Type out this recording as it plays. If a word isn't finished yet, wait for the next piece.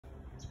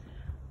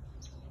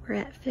We're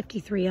at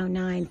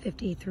 5309,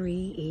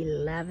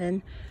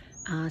 5311,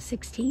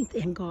 16th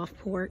in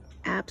Gulfport.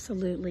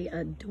 Absolutely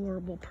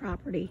adorable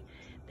property.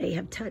 They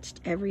have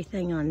touched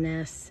everything on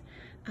this.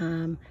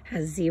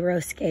 Has zero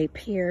scape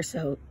here,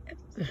 so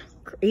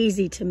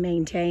easy to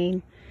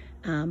maintain.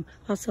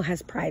 Also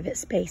has private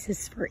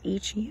spaces for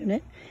each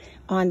unit.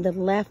 On the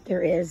left,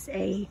 there is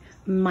a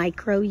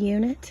micro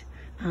unit,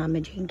 and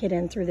you can get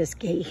in through this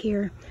gate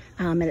here.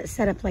 And it's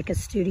set up like a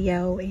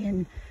studio,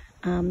 and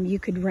you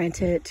could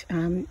rent it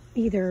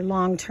either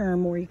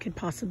long-term, or you could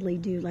possibly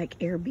do like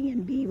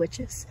Airbnb, which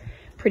is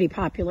pretty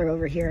popular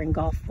over here in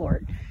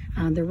Gulfport.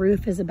 The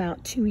roof is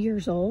about 2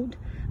 years old.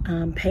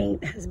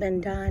 Paint has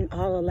been done,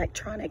 all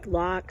electronic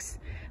locks.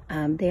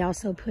 They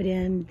also put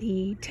in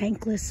the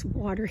tankless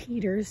water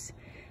heaters.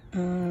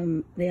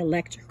 The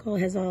electrical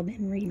has all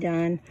been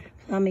redone,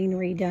 plumbing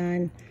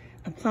redone,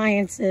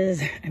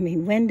 appliances,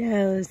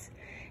 windows,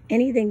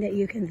 anything that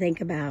you can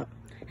think about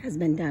has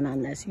been done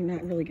on this. You're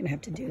not really gonna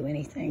have to do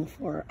anything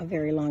for a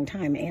very long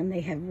time, and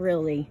they have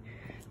really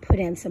put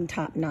in some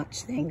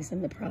top-notch things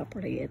in the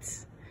property.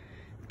 It's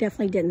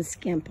definitely didn't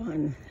skimp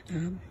on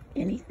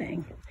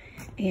anything.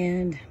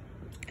 And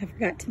I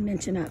forgot to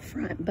mention up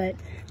front, but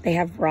they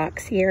have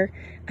rocks here,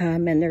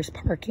 and there's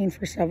parking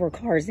for several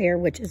cars there,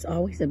 which is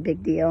always a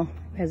big deal,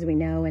 as we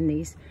know, in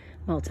these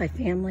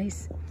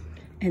multifamilies.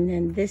 And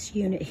then this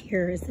unit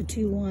here is the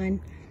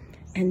 2-1,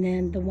 and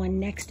then the one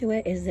next to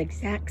it is the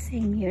exact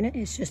same unit.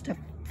 It's just a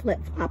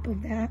flip-flop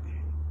of that.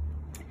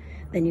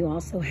 Then you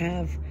also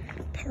have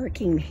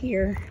parking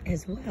here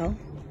as well.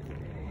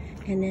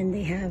 And then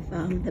they have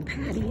the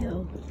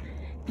patio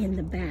in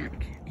the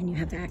back, and you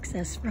have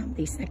access from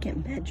the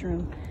second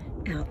bedroom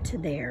out to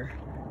there.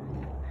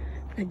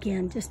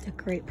 Again, just a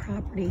great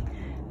property,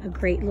 a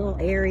great little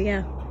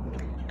area.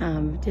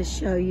 To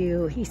show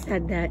you, he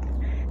said that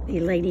the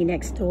lady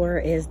next door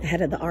is the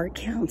head of the art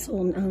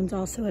council and owns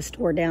also a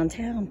store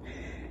downtown.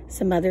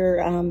 Some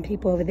other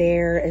people over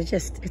there.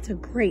 It's a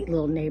great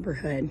little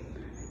neighborhood.